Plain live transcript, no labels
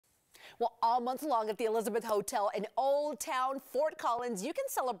Well, all month long at the Elizabeth Hotel in Old Town Fort Collins, you can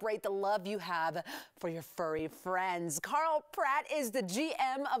celebrate the love you have for your furry friends. Carl Pratt is the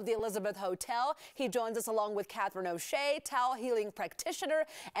GM of the Elizabeth Hotel. He joins us along with Catherine O'Shea, towel healing practitioner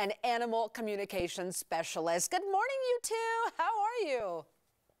and animal communication specialist. Good morning, you two. How are you?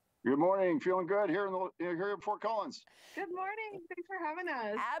 Good morning. Feeling good here in Fort Collins. Good morning. Thanks for having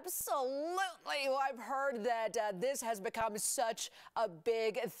us. Absolutely. Well, I've heard that this has become such a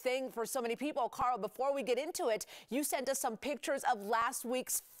big thing for so many people. Carl, before we get into it, you sent us some pictures of last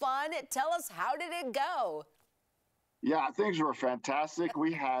week's fun. Tell us, how did it go? Yeah, things were fantastic.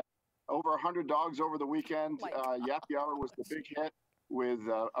 We had over 100 dogs over the weekend. Yappy Hour was the big hit with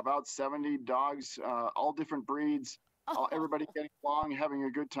about 70 dogs, all different breeds. Everybody getting along, having a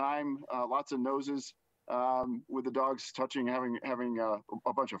good time, lots of noses with the dogs touching, having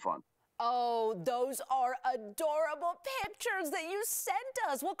a bunch of fun. Oh, those are adorable pictures that you sent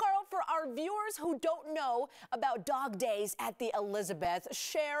us. Well, Carl, for our viewers who don't know about Dog Days at the Elizabeth,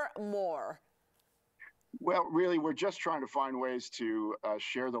 share more. Well, really, we're just trying to find ways to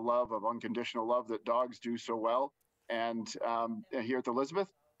share the love of unconditional love that dogs do so well, and here at the Elizabeth.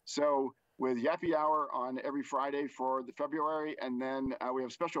 So with Yappy Hour on every Friday for the February, and then we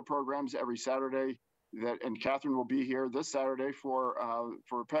have special programs every Saturday. And Catherine will be here this Saturday for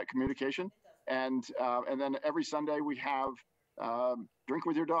pet communication, and then every Sunday we have Drink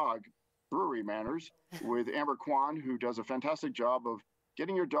with Your Dog, Brewery Manners, with Amber Kwan, who does a fantastic job of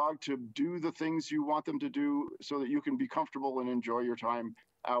getting your dog to do the things you want them to do, so that you can be comfortable and enjoy your time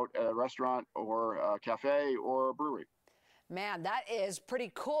out at a restaurant or a cafe or a brewery. Man, that is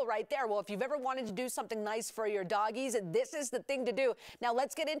pretty cool right there. Well, if you've ever wanted to do something nice for your doggies, this is the thing to do. Now,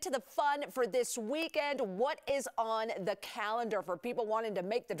 let's get into the fun for this weekend. What is on the calendar for people wanting to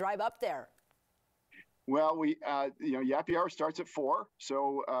make the drive up there? Well, Yappy Hour starts at 4,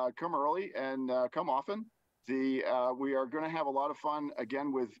 so come early and come often. We are going to have a lot of fun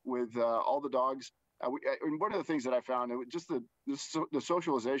again with all the dogs. And one of the things that I found, just the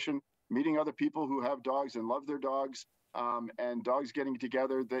socialization, meeting other people who have dogs and love their dogs. And dogs getting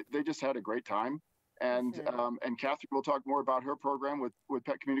together, they just had a great time. And and Catherine will talk more about her program with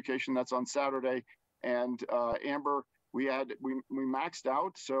pet communication. That's on Saturday. And Amber, we maxed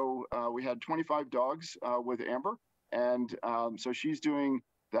out, so we had 25 dogs with Amber, and so she's doing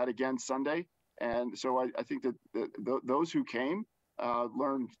that again Sunday. And so I think that those who came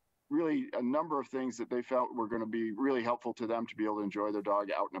learned really a number of things that they felt were going to be really helpful to them to be able to enjoy their dog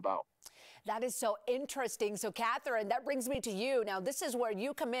out and about. That is so interesting. So, Catherine, that brings me to you. Now, this is where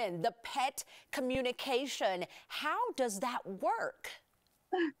you come in, the pet communication. How does that work?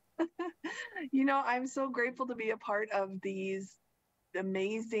 I'm so grateful to be a part of these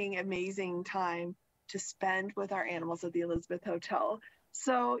amazing time to spend with our animals at the Elizabeth Hotel.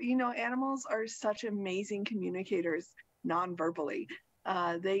 So, animals are such amazing communicators non-verbally.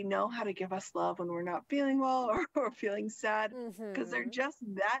 They know how to give us love when we're not feeling well or feeling sad, because they're just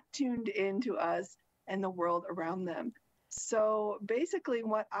that tuned into us and the world around them. So basically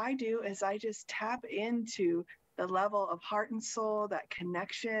what I do is I just tap into the level of heart and soul, that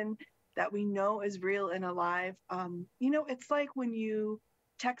connection that we know is real and alive. It's like when you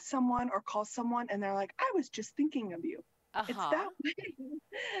text someone or call someone and they're like, I was just thinking of you. It's that way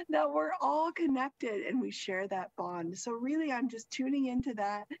that we're all connected and we share that bond. So really, I'm just tuning into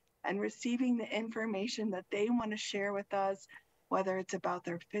that and receiving the information that they want to share with us, whether it's about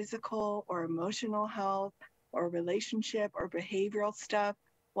their physical or emotional health or relationship or behavioral stuff,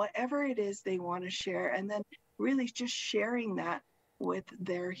 whatever it is they want to share. And then really just sharing that with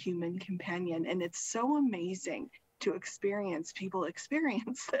their human companion. And it's so amazing to people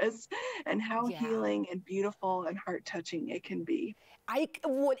experience this and how healing and beautiful and heart-touching it can be. I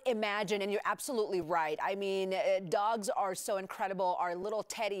would imagine, and you're absolutely right. I mean, dogs are so incredible. Our little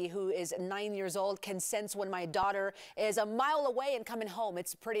Teddy, who is 9 years old, can sense when my daughter is a mile away and coming home.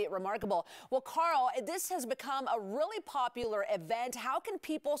 It's pretty remarkable. Well, Carl, this has become a really popular event. How can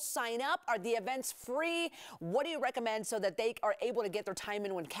people sign up? Are the events free? What do you recommend so that they are able to get their time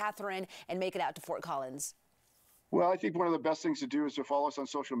in with Catherine and make it out to Fort Collins? Well, I think one of the best things to do is to follow us on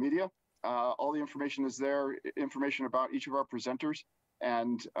social media. All the information is there, information about each of our presenters,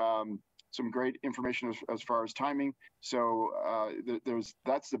 and some great information as far as timing. So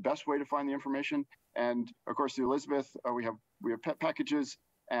that's the best way to find the information. And of course, the Elizabeth, we have pet packages,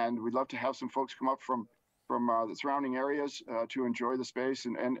 and we'd love to have some folks come up from the surrounding areas to enjoy the space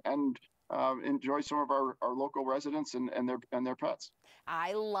and enjoy some of our local residents and their pets.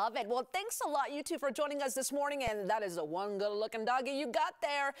 I love it. Well, thanks a lot, you two, for joining us this morning. And that is the one good-looking doggy you got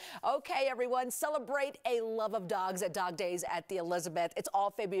there. Okay, everyone, celebrate a love of dogs at Dog Days at the Elizabeth. It's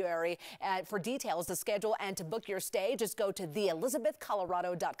all February. For details, the schedule, and to book your stay, just go to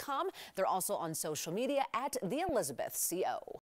theelizabethcolorado.com. They're also on social media at theelizabethco.